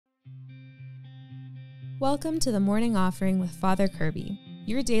Welcome to the Morning Offering with Father Kirby,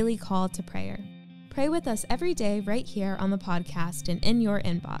 your daily call to prayer. Pray with us every day right here on the podcast and in your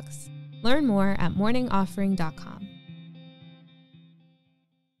inbox. Learn more at morningoffering.com.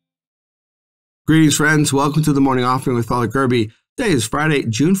 Greetings, friends. Welcome to the Morning Offering with Father Kirby. Today is Friday,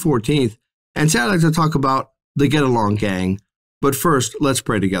 June 14th, and today I'd like to talk about the Get Along Gang. But first, let's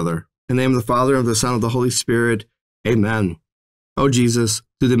pray together. In the name of the Father, and of the Son, and of the Holy Spirit. Amen. O Jesus,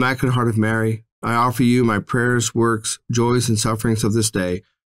 through the Immaculate Heart of Mary, I offer you my prayers, works, joys, and sufferings of this day,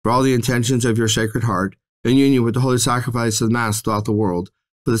 for all the intentions of your Sacred Heart, in union with the holy sacrifice of the Mass throughout the world,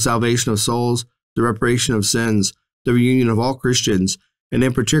 for the salvation of souls, the reparation of sins, the reunion of all Christians, and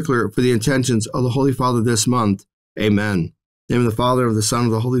in particular for the intentions of the Holy Father this month. Amen. In the name of the Father, and of the Son, and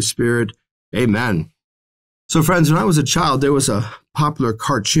of the Holy Spirit. Amen. So friends, when I was a child, there was a popular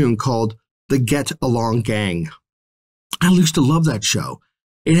cartoon called The Get Along Gang. I used to love that show.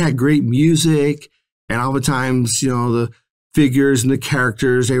 It had great music, and oftentimes, the figures and the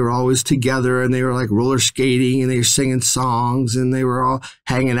characters, they were always together, and they were like roller skating, and they were singing songs, and they were all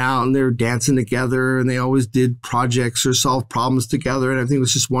hanging out, and they were dancing together, and they always did projects or solved problems together, and everything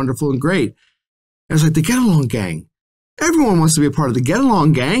was just wonderful and great. And it's like the Get Along Gang. Everyone wants to be a part of the Get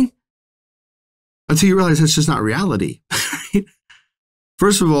Along Gang, until you realize that's just not reality.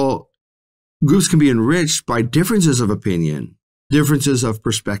 First of all, groups can be enriched by differences of opinion, differences of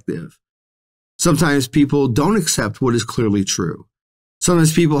perspective. Sometimes people don't accept what is clearly true.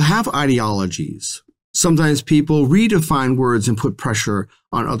 Sometimes people have ideologies. Sometimes people redefine words and put pressure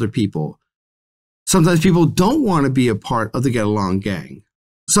on other people. Sometimes people don't want to be a part of the Get Along Gang.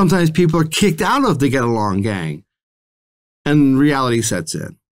 Sometimes people are kicked out of the Get Along Gang, and reality sets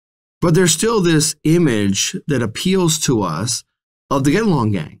in. But there's still this image that appeals to us of the Get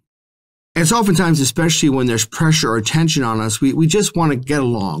Along Gang. And it's oftentimes, especially when there's pressure or tension on us, we just want to get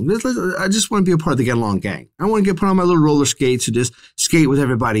along. I just want to be a part of the Get Along Gang. I want to get put on my little roller skates and just skate with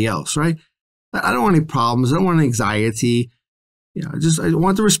everybody else, right? I don't want any problems. I don't want any anxiety. I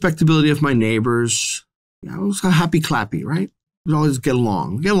want the respectability of my neighbors. It's happy clappy, right? We always get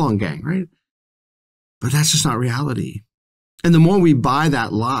along gang, right? But that's just not reality. And the more we buy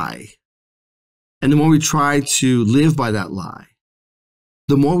that lie, and the more we try to live by that lie,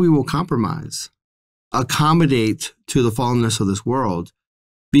 the more we will compromise, accommodate to the fallenness of this world,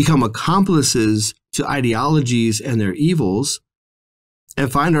 become accomplices to ideologies and their evils,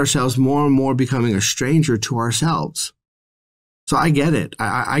 and find ourselves more and more becoming a stranger to ourselves. So I get it.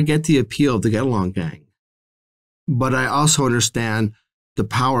 I get the appeal of the Get Along Gang. But I also understand the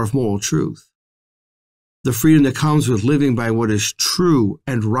power of moral truth, the freedom that comes with living by what is true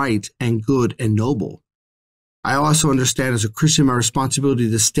and right and good and noble. I also understand as a Christian my responsibility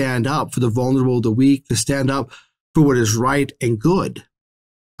to stand up for the vulnerable, the weak, to stand up for what is right and good.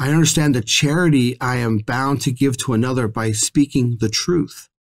 I understand the charity I am bound to give to another by speaking the truth,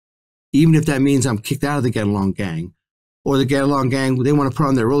 even if that means I'm kicked out of the Get Along Gang, or the Get Along Gang, they want to put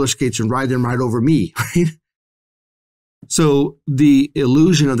on their roller skates and ride them right over me, right? So the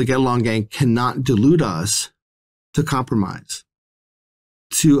illusion of the Get Along Gang cannot delude us to compromise,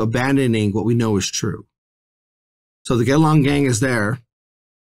 to abandoning what we know is true. So the Get Along Gang is there,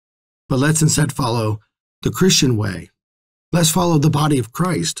 but let's instead follow the Christian way. Let's follow the body of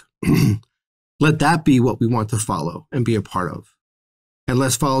Christ. Let that be what we want to follow and be a part of. And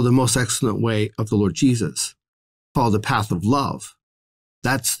let's follow the most excellent way of the Lord Jesus. Follow the path of love.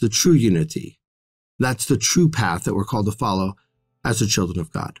 That's the true unity. That's the true path that we're called to follow as the children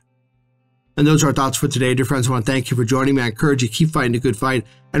of God. And those are our thoughts for today. Dear friends, I want to thank you for joining me. I encourage you to keep fighting a good fight.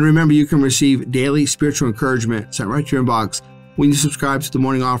 And remember, you can receive daily spiritual encouragement sent right to your inbox when you subscribe to the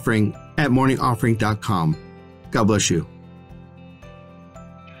Morning Offering at morningoffering.com. God bless you.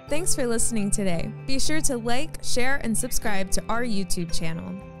 Thanks for listening today. Be sure to like, share, and subscribe to our YouTube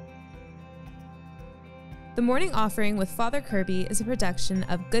channel. The Morning Offering with Father Kirby is a production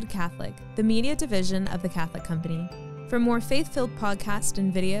of Good Catholic, the media division of the Catholic Company. For more faith-filled podcasts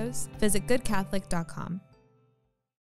and videos, visit goodcatholic.com.